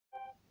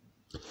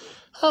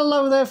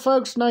Hello there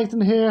folks,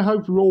 Nathan here,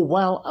 hope you're all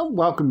well and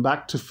welcome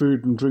back to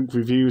Food and Drink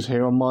Reviews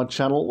here on my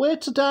channel, where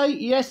today,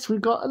 yes, we've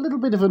got a little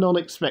bit of an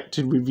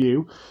unexpected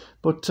review,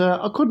 but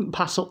I couldn't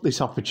pass up this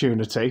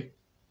opportunity.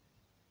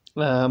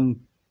 I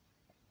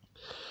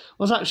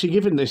was actually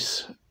given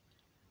this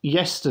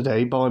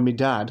yesterday by my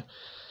dad,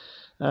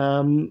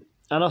 and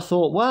I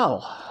thought,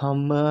 well,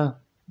 I'm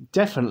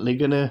definitely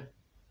going to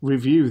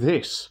review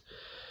this.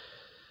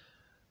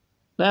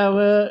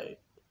 Now,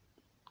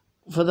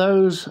 for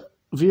those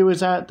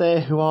viewers out there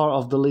who are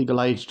of the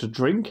legal age to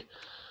drink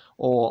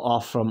or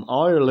are from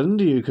Ireland,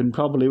 you can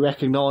probably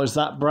recognise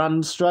that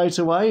brand straight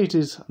away. It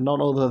is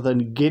none other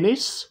than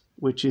Guinness,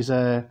 which is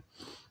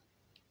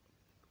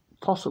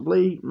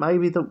possibly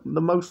maybe the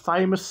most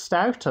famous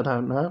stout, I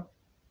don't know.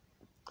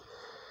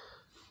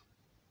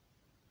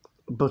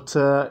 But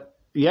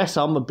yes,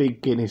 I'm a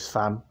big Guinness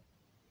fan.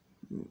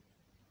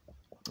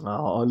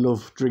 I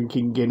love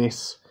drinking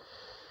Guinness,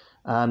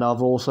 and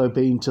I've also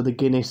been to the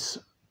Guinness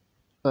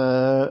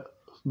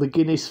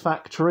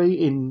factory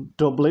in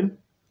Dublin.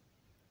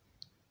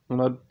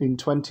 And in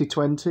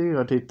 2020,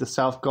 I did the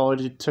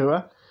self-guided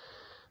tour,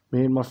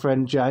 me and my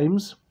friend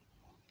James.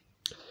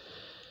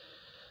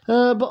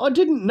 But I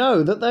didn't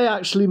know that they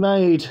actually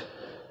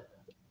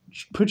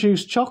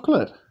produced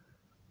chocolate.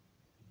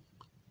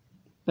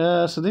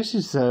 So this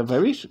is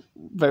very,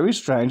 very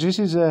strange. This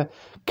is a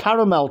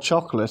caramel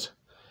chocolate,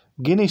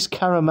 Guinness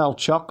caramel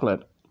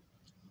chocolate.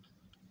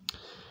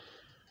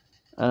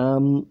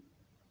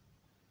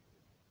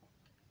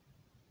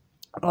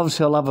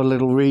 Obviously, I'll have a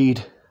little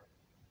read.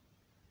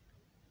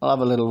 I'll have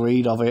a little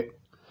read of it.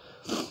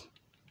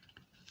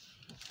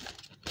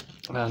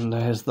 And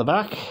there's the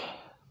back.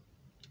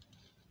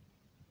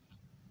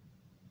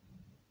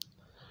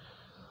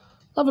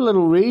 Have a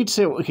little read,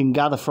 see what we can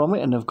gather from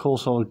it, and of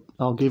course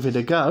I'll give it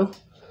a go.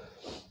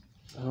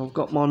 I've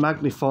got my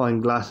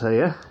magnifying glass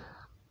here.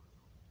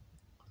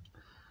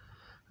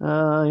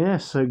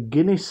 Yes, so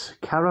Guinness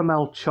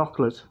caramel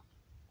chocolate.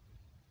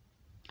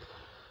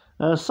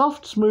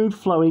 Soft, smooth,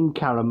 flowing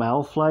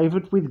caramel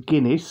flavoured with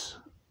Guinness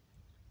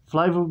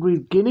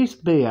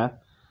beer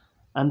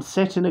and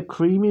set in a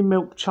creamy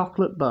milk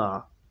chocolate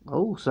bar.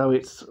 Oh, so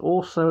it's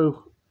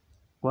also,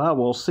 well,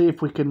 we'll see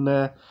if we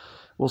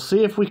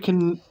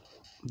can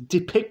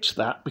depict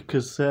that,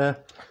 because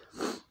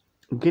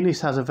Guinness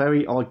has a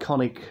very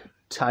iconic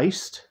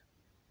taste.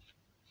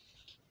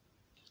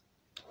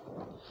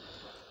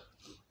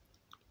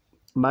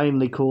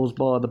 Mainly caused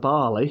by the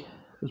barley.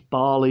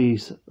 Barley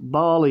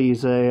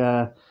is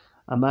a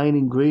main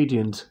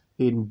ingredient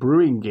in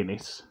brewing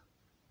Guinness.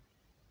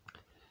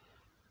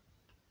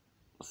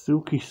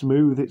 Silky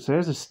smooth, it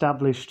says,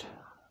 established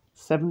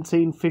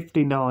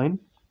 1759.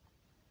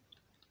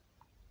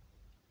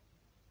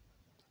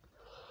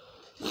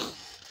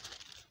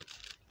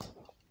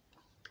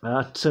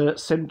 At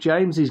St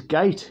James's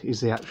Gate is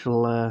the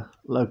actual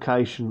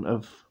location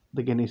of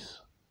the Guinness.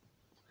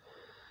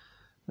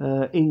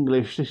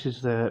 English, this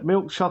is the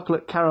milk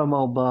chocolate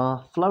caramel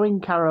bar, flowing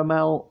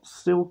caramel,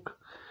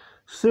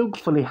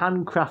 silkfully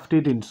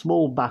handcrafted in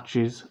small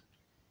batches,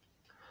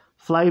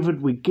 flavoured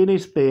with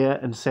Guinness beer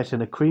and set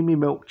in a creamy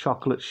milk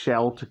chocolate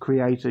shell to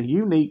create a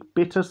unique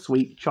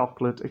bittersweet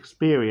chocolate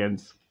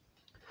experience.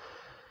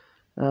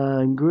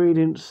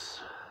 Ingredients,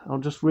 I'll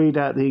just read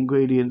out the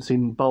ingredients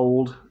in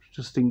bold,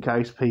 just in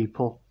case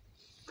people.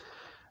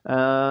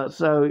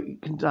 So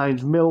it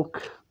contains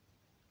milk,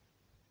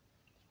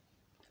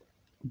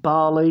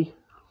 barley,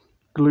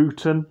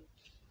 gluten,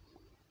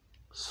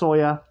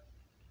 soya.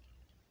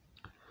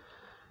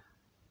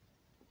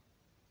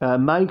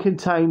 May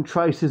contain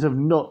traces of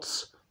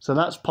nuts. So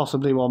that's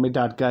possibly why my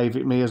dad gave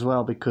it me as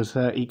well, because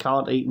he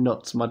can't eat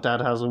nuts. My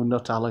dad has a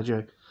nut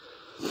allergy.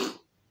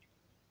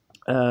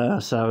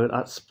 So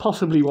that's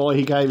possibly why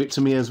he gave it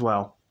to me as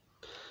well.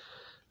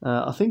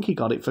 I think he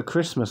got it for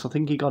Christmas. I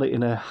think he got it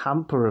in a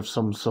hamper of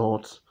some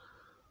sort.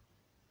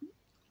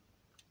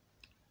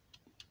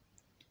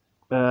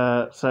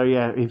 So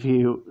yeah, if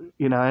you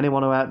know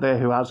anyone out there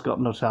who has got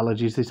nut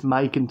allergies, this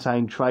may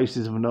contain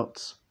traces of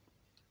nuts.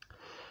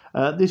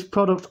 This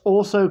product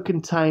also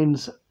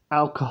contains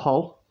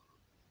alcohol,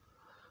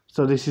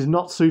 so this is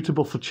not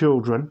suitable for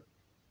children.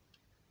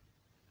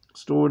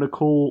 Store in a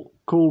cool,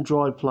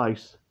 dry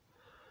place.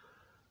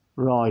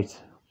 Right.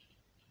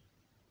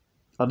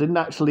 I didn't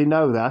actually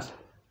know that.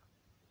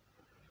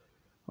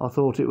 I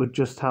thought it would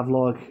just have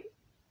like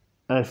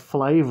a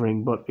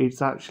flavouring, but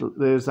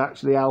there's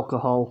actually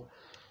alcohol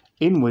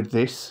in with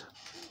this.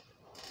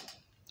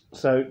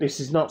 So this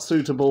is not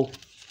suitable.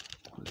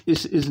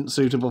 This isn't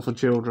suitable for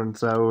children.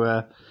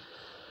 So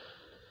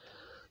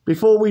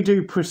before we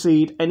do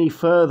proceed any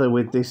further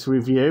with this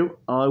review,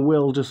 I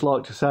will just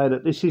like to say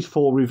that this is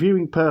for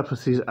reviewing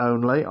purposes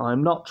only.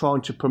 I'm not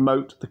trying to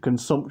promote the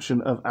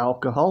consumption of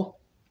alcohol,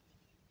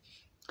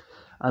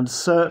 and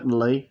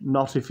certainly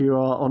not if you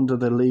are under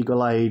the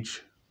legal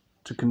age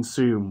to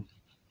consume.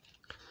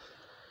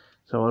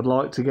 So I'd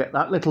like to get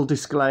that little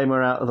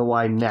disclaimer out of the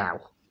way now.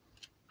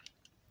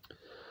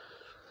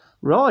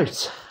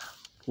 Right,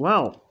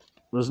 well,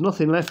 there's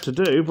nothing left to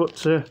do but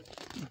to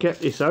get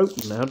this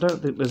open now. I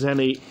don't think there's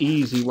any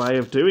easy way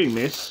of doing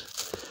this.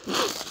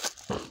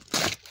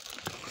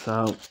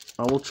 So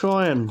I will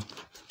try and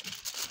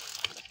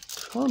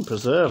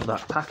preserve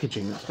that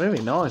packaging. It's very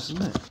nice,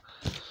 isn't it?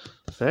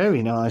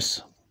 Very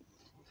nice.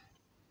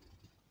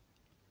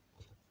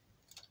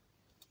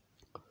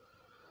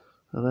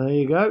 So there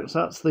you go. So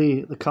that's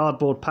the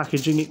cardboard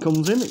packaging it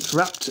comes in. It's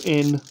wrapped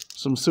in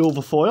some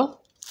silver foil.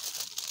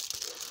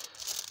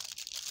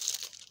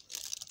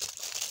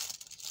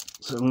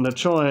 So I'm going to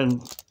try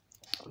and,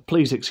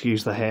 please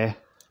excuse the hair.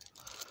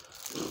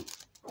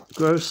 It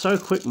grows so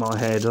quick, my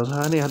hair does.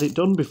 I only had it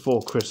done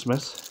before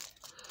Christmas.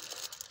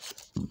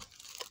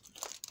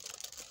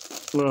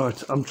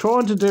 Right, I'm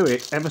trying to do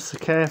it ever so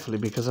carefully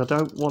because I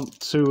don't want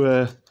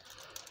to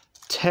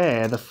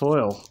tear the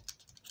foil.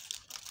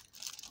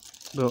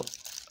 But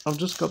I've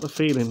just got the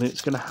feeling that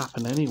it's going to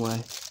happen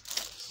anyway.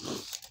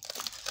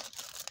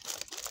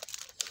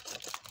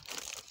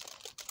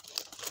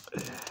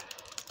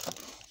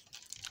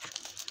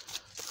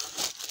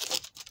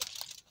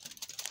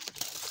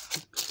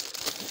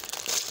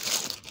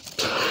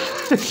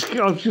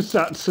 I've just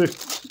had to...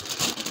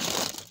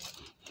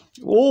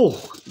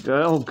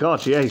 Oh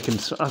God, yeah, you can...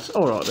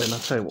 Alright then, I'll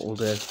tell you what we'll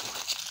do.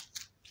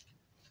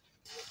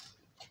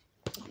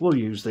 We'll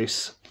use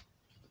this.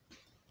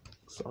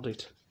 Sod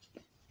it.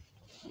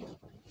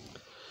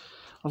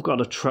 I've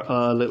got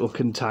a little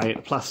container,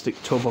 a plastic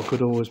tub I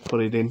could always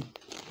put it in.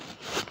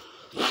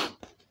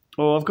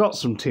 Or I've got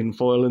some tin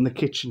foil in the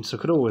kitchen, so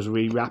I could always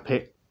rewrap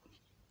it.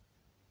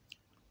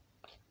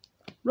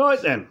 Right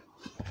then.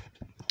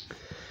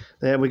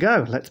 There we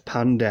go. Let's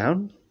pan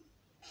down.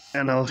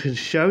 And I can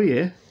show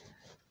you.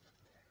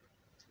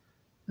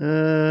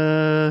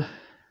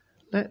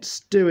 Let's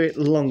do it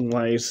long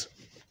ways.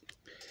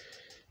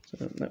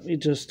 So let me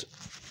just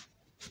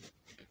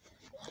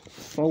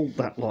fold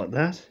that like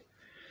that.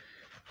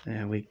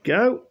 There we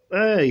go.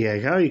 There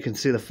you go. You can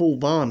see the full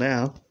bar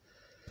now.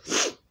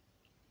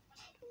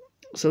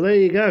 So there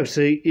you go.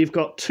 See, you've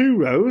got 2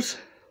 rows,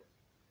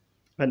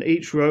 and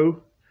each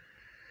row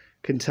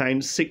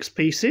contains 6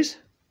 pieces.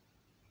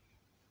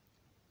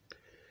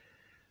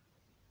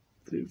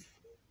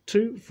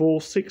 2,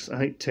 4, 6,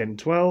 8, 10,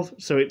 12.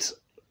 So it's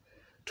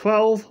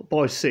 12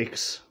 by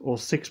 6, or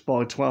 6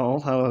 by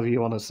 12, however you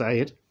want to say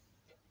it.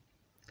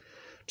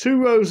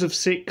 2 rows of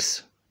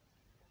 6.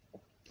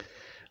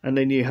 And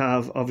then you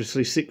have,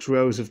 obviously, 6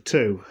 rows of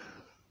 2.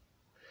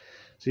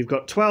 So you've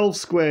got 12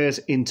 squares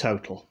in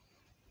total.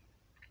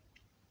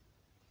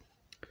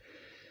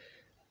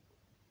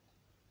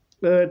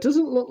 It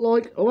doesn't look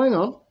like... Oh, hang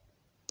on.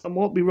 I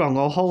might be wrong.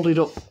 I'll hold it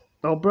up.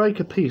 I'll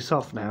break a piece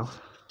off now.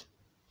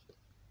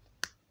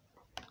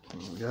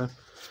 There we go.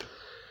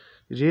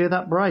 Did you hear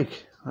that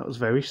break? That was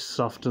very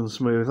soft and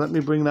smooth. Let me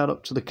bring that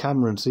up to the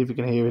camera and see if you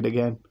can hear it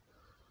again.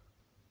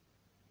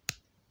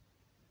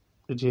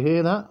 Did you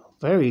hear that?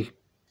 Very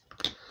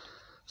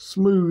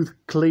smooth,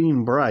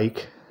 clean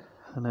break.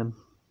 And then,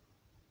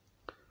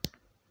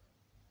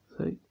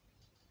 see,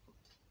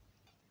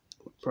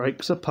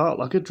 breaks apart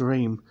like a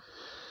dream.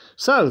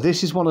 So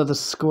this is one of the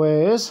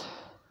squares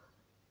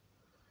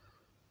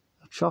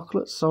of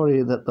chocolate.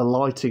 Sorry that the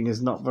lighting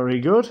is not very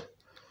good.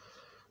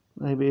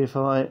 Maybe if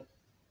I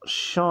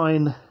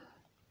shine...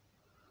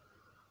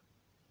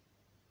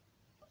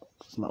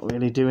 It's not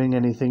really doing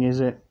anything,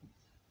 is it?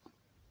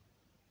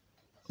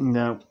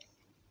 No.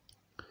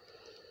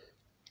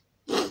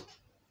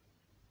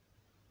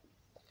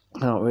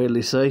 Can't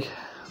really see.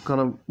 I've got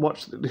to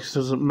watch that this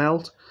doesn't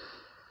melt.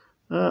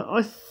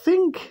 I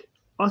think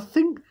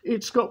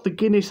it's got the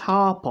Guinness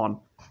harp on.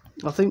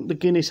 I think the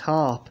Guinness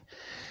harp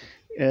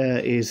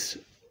is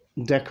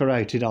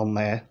decorated on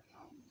there.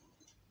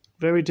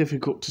 Very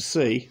difficult to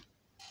see.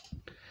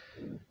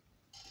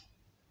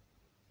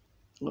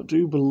 I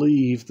do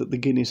believe that the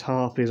Guinness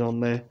harp is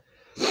on there.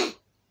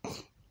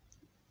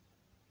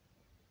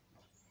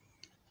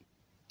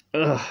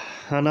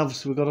 And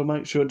obviously we've got to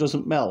make sure it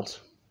doesn't melt,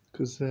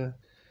 because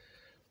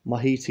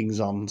my heating's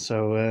on,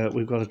 so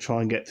we've got to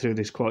try and get through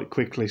this quite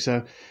quickly.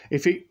 So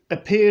if it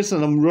appears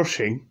that I'm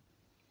rushing,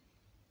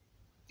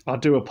 I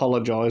do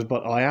apologise,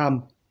 but I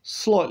am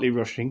slightly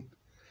rushing,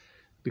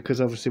 because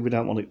obviously we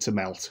don't want it to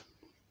melt.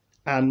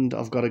 And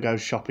I've got to go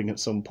shopping at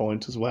some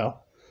point as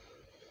well.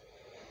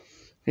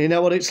 You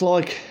know what it's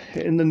like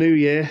in the new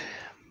year.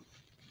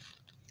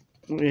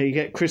 You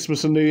get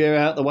Christmas and New Year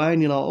out the way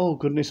and you're like, oh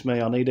goodness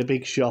me, I need a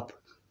big shop.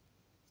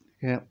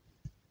 Yeah.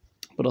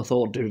 But I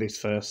thought I'd do this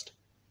first.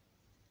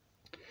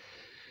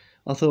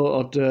 I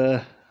thought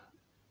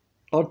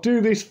I'd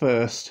do this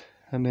first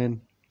and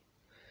then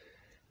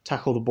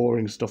tackle the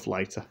boring stuff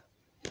later.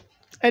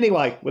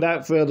 Anyway,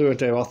 without further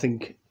ado, I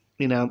think,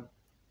 you know,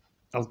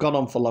 I've gone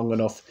on for long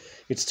enough.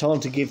 It's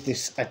time to give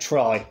this a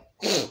try.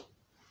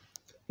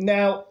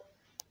 Now,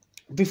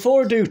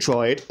 before I do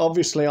try it,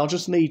 obviously I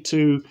just need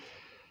to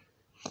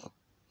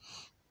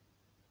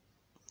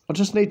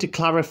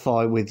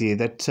clarify with you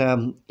that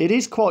it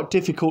is quite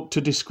difficult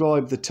to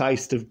describe the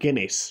taste of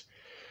Guinness.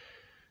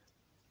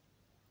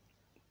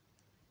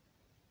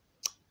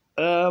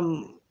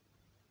 The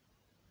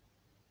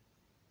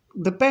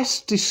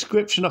best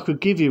description I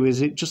could give you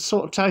is it just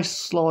sort of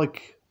tastes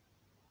like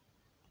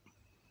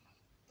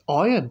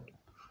iron.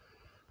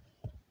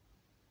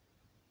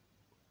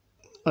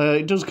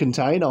 It does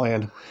contain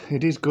iron.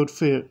 It is good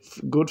for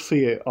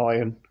your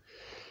iron,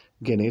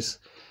 Guinness.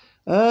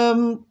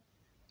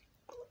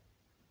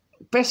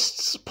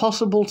 Best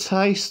possible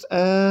taste,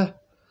 bit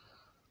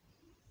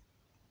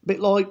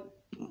like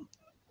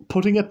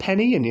putting a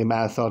penny in your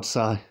mouth, I'd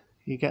say.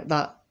 You get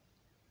that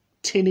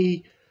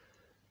tinny,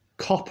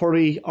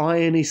 coppery,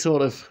 irony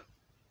sort of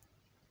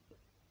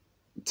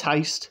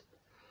taste.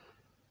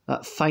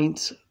 That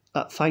faint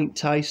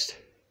taste.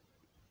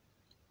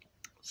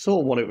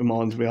 Sort of what it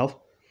reminds me of.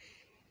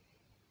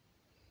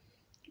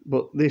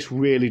 But this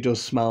really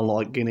does smell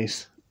like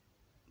Guinness.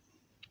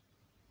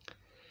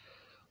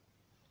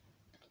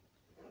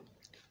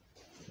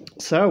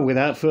 So,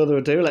 without further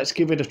ado, let's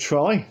give it a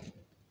try.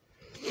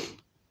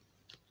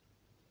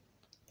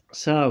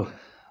 So,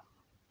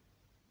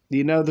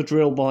 you know the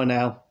drill by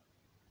now.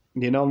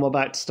 You know I'm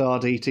about to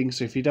start eating,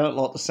 so if you don't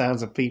like the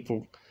sounds of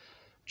people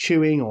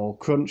chewing or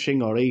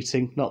crunching or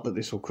eating, not that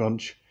this will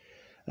crunch,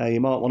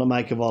 you might want to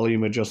make a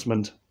volume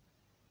adjustment.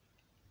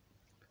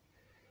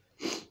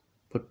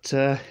 But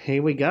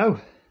here we go.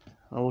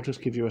 I will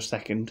just give you a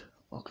second.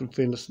 I can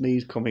feel a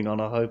sneeze coming on.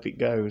 I hope it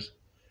goes.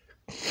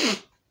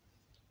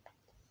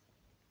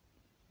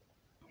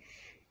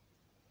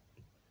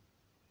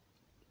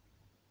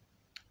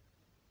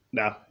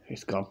 No,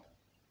 it's gone.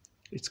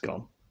 It's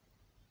gone.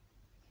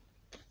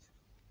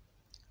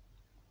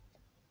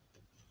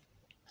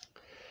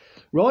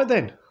 Right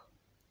then,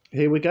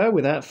 here we go.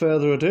 Without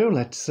further ado,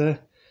 let's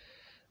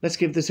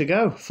give this a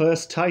go.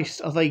 First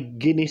taste of a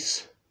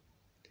Guinness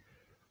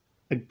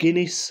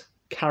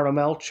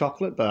caramel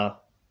chocolate bar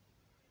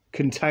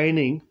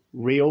containing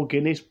real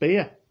Guinness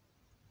beer.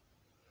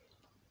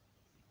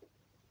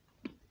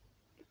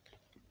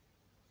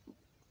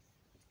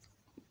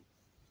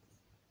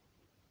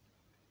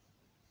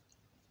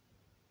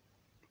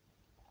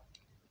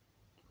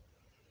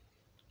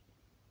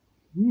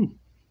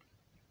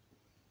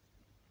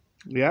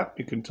 Yeah,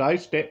 you can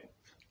taste it.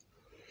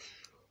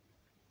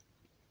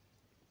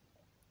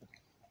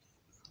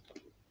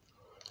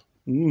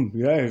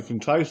 Yeah, you can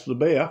taste the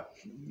beer.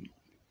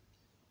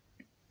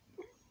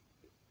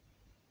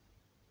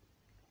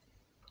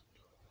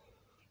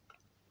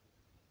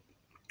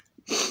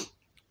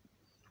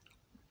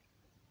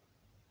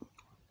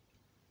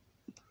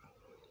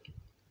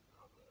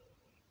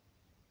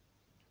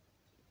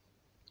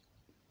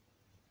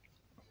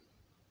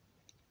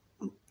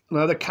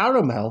 Now, the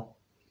caramel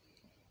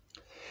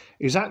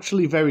is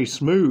actually very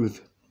smooth.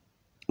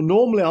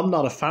 Normally, I'm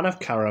not a fan of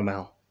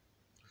caramel,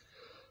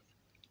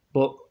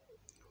 but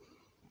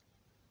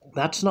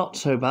that's not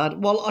so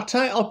bad. Well, I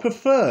tell you,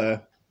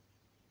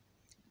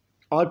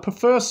 I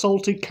prefer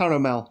salted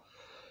caramel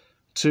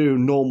to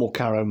normal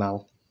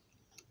caramel.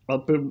 I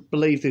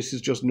believe this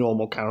is just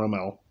normal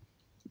caramel,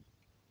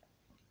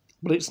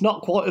 but it's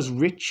not quite as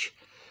rich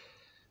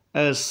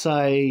as,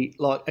 say,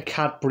 like a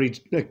Cadbury,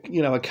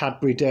 a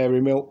Cadbury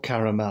Dairy Milk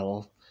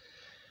caramel.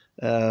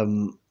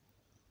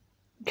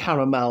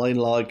 Caramel in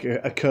like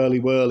a Curly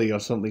Whirly or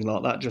something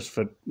like that, just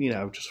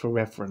for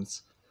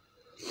reference.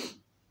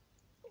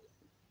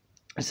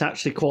 It's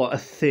actually quite a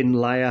thin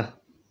layer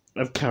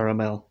of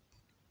caramel,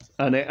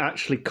 and it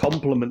actually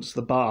complements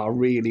the bar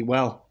really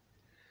well.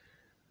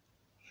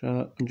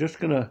 So I'm just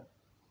gonna,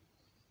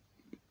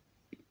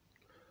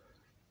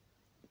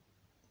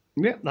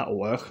 yep, that'll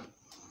work.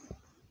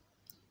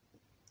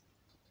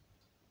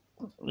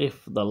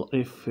 If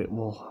it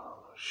will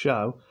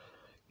show.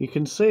 You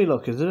can see,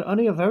 look, there's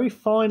only a very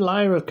fine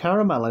layer of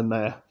caramel in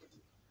there.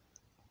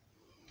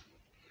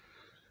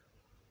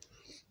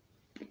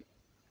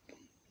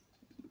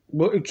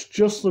 But it's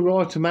just the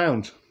right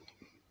amount.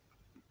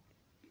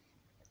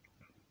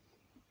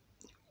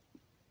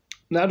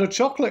 Now, the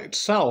chocolate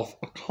itself,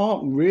 I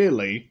can't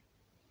really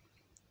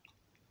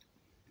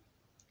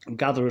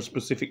gather a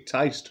specific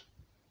taste.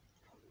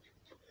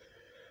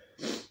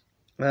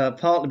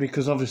 Partly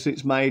because obviously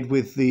it's made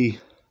with the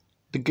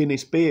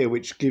Guinness beer,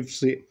 which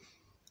gives it,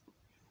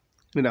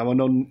 an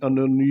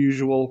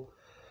unusual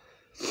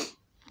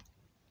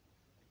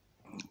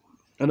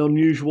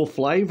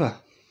flavour.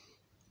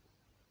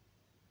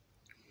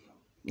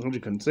 As you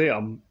can see,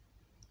 I'm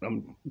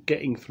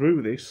getting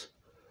through this.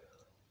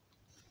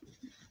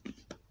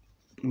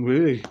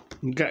 Really,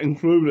 I'm getting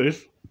through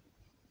this.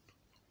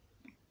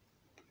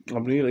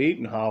 I've nearly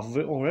eaten half of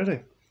it already.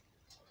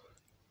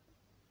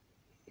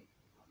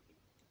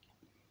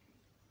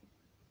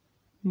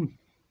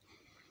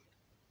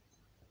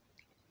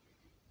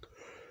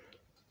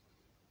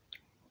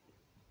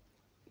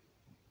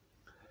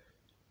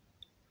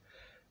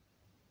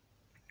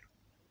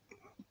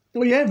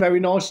 Well, yeah, very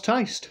nice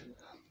taste.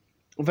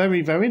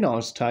 Very, very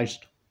nice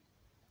taste.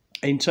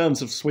 In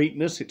terms of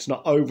sweetness, it's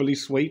not overly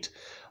sweet.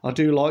 I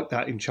do like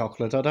that in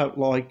chocolate. I don't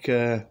like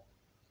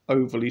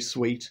overly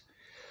sweet.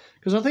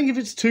 Because I think if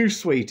it's too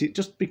sweet, it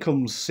just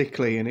becomes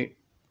sickly and it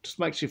just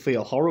makes you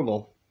feel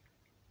horrible.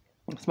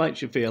 It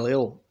makes you feel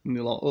ill, and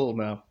you're like, oh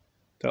no,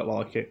 don't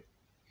like it.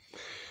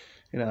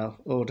 You know,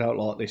 oh, don't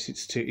like this.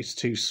 It's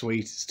too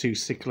sweet. It's too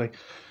sickly.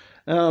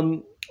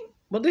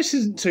 But this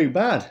isn't too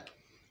bad.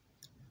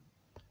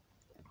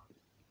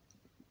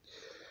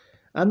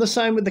 And the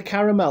same with the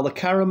caramel. The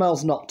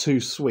caramel's not too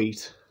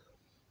sweet,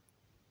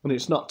 and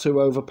it's not too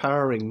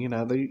overpowering. You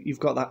know, you've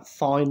got that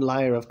fine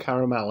layer of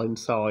caramel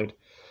inside,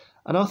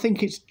 and I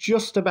think it's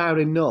just about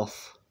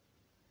enough.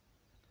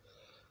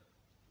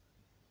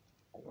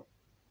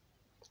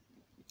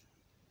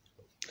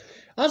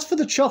 As for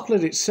the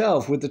chocolate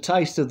itself, with the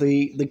taste of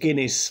the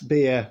Guinness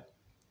beer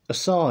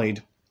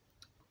aside,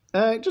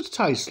 it just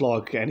tastes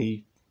like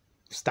any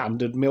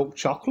standard milk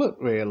chocolate,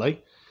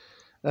 really.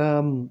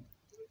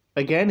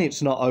 Again,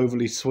 it's not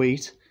overly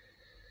sweet.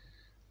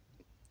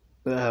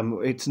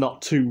 It's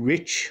not too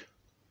rich.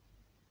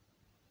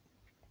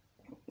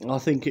 I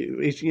think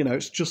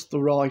it's just the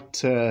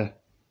right.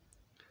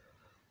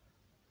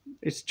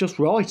 It's just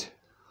right.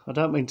 I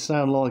don't mean to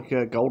sound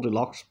like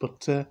Goldilocks,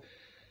 but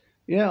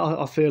yeah,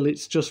 I feel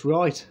it's just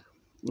right.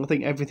 I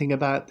think everything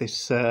about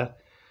this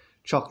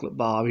chocolate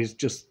bar is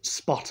just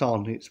spot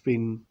on. It's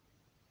been,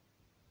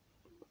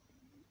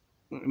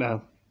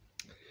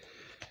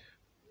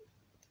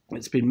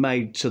 it's been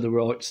made to the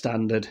right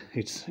standard.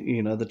 It's,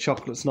 the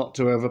chocolate's not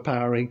too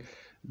overpowering.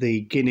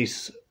 The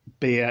Guinness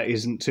beer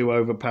isn't too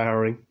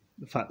overpowering.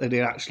 The fact that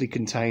it actually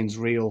contains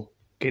real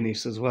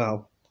Guinness as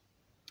well.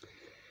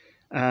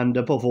 And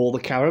above all,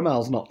 the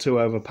caramel's not too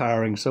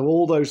overpowering. So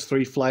all those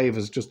three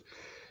flavours just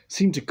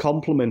seem to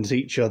complement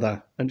each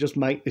other and just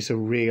make this a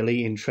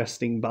really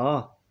interesting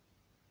bar.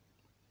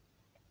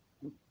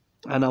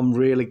 And I'm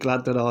really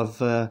glad that I've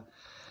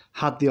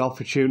had the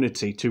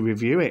opportunity to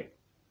review it.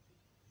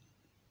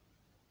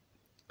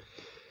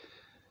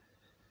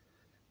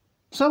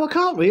 So I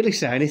can't really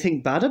say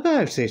anything bad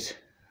about it.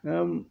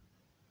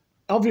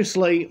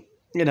 Obviously,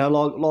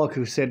 like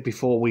we said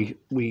before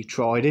we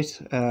tried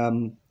it,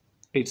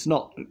 it's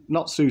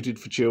not suited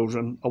for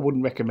children. I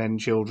wouldn't recommend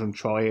children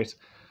try it.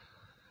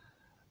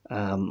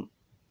 And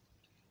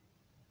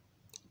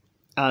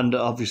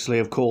obviously,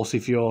 of course,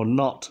 if you're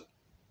not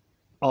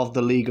of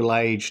the legal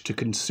age to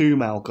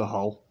consume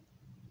alcohol,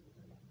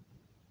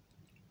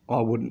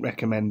 I wouldn't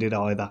recommend it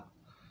either.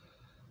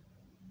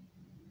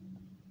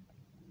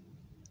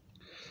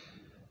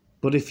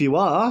 But if you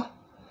are,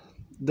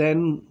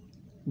 then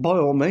by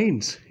all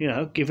means,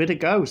 give it a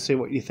go, see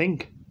what you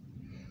think.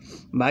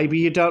 Maybe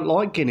you don't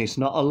like Guinness.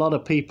 Not a lot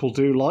of people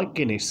do like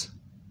Guinness.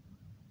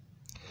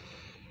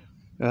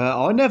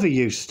 I never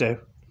used to.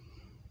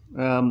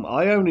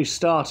 I only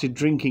started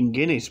drinking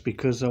Guinness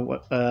because I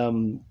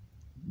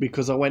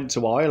went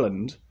to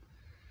Ireland.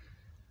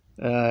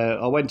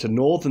 I went to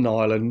Northern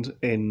Ireland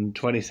in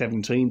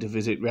 2017 to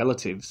visit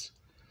relatives.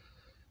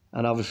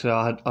 And obviously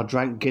I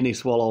drank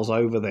Guinness while I was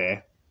over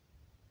there.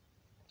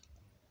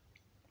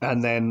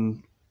 And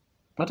then,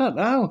 I don't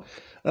know,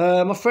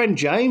 my friend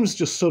James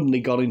just suddenly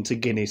got into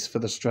Guinness for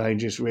the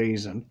strangest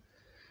reason.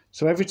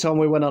 So every time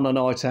we went on a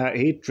night out,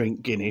 he'd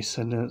drink Guinness,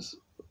 and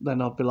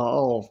then I'd be like,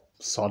 oh,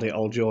 sod it,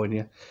 I'll join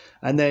you.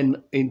 And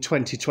then in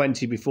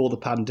 2020, before the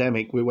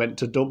pandemic, we went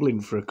to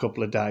Dublin for a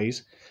couple of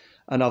days.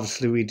 And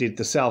obviously we did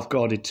the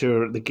self-guided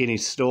tour at the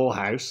Guinness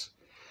storehouse.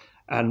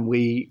 And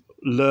we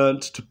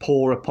learnt to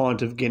pour a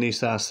pint of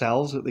Guinness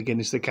ourselves at the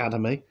Guinness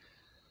Academy.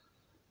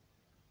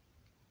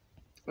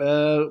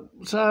 So,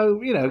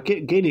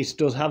 Guinness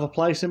does have a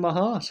place in my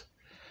heart.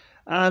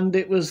 And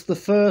it was the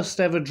first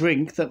ever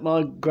drink that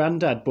my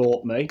granddad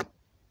bought me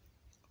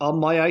on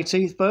my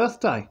 18th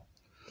birthday.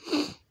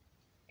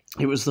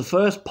 It was the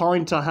first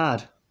pint I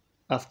had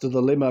after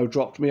the limo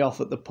dropped me off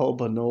at the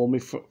pub and all my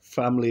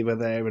family were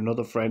there and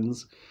other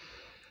friends.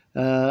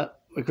 My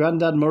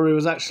granddad Murray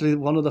was actually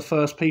one of the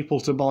first people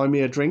to buy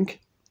me a drink,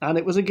 and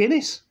it was a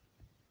Guinness.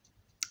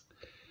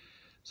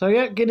 So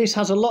yeah, Guinness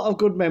has a lot of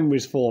good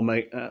memories for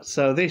me.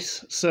 So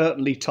this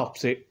certainly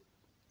tops it.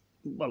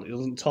 Well, it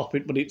doesn't top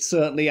it, but it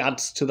certainly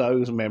adds to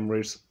those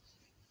memories.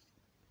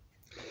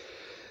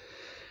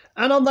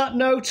 And on that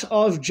note,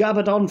 I've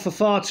jabbered on for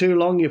far too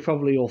long. You're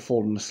probably all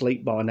fallen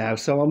asleep by now.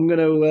 So I'm going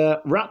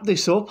to wrap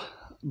this up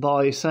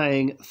by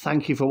saying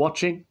thank you for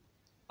watching.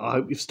 I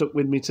hope you've stuck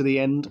with me to the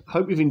end.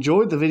 Hope you've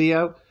enjoyed the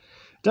video.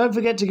 Don't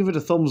forget to give it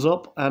a thumbs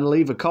up and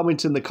leave a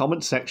comment in the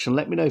comment section.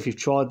 Let me know if you've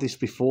tried this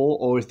before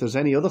or if there's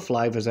any other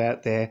flavours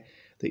out there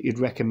that you'd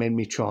recommend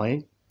me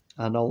trying.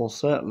 And I will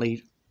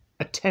certainly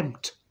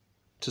attempt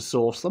to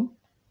source them.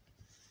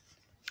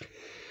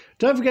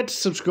 Don't forget to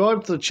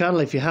subscribe to the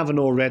channel if you haven't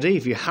already.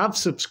 If you have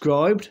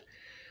subscribed,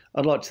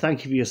 I'd like to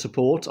thank you for your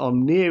support.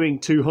 I'm nearing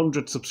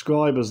 200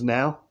 subscribers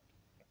now,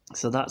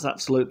 so that's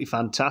absolutely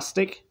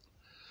fantastic.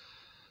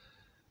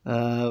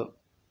 I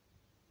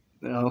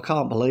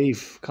can't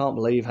believe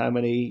how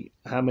many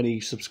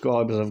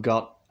subscribers I've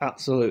got.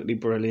 Absolutely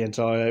brilliant.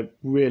 I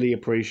really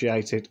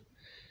appreciate it.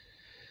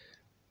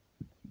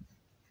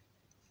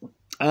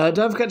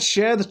 Don't forget to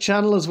share the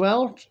channel as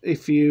well.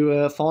 If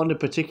you find a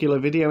particular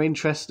video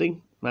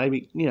interesting,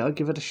 maybe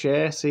give it a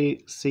share.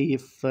 See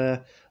if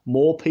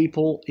more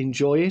people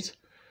enjoy it.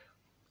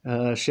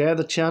 Share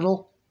the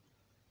channel.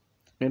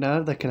 You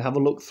know, they can have a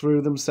look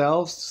through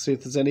themselves to see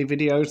if there's any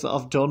videos that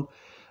I've done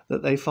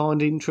that they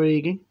find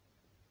intriguing.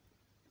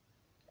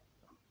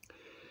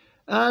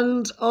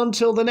 And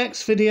until the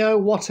next video,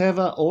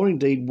 whatever, or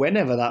indeed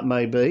whenever that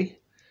may be,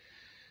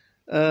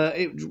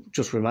 it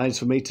just remains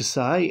for me to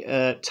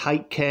say,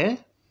 take care,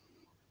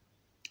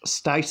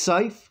 stay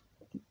safe,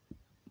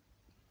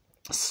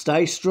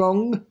 stay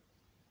strong,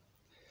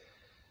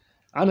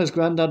 and as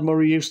Grandad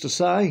Murray used to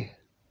say,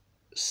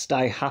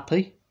 stay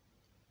happy.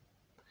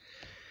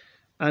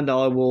 And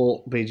I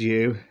will bid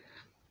you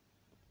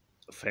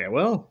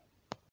farewell.